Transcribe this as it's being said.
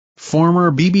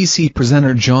Former BBC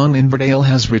presenter John Inverdale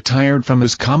has retired from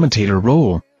his commentator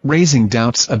role, raising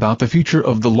doubts about the future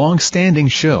of the long-standing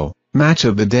show, Match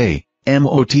of the Day,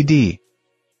 MOTD.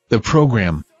 The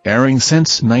program, airing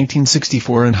since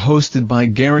 1964 and hosted by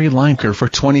Gary Lineker for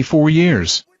 24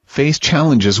 years, faced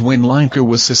challenges when Lineker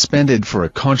was suspended for a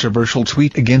controversial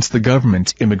tweet against the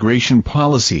government immigration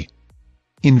policy.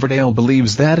 Inverdale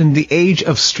believes that in the age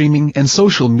of streaming and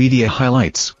social media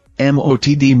highlights,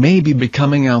 MOTD may be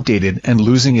becoming outdated and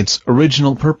losing its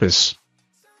original purpose.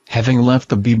 Having left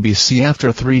the BBC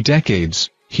after 3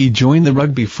 decades, he joined the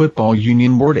Rugby Football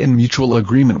Union Board in mutual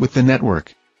agreement with the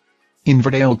network.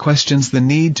 Inverdale questions the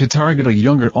need to target a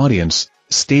younger audience,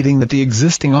 stating that the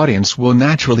existing audience will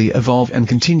naturally evolve and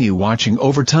continue watching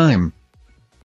over time.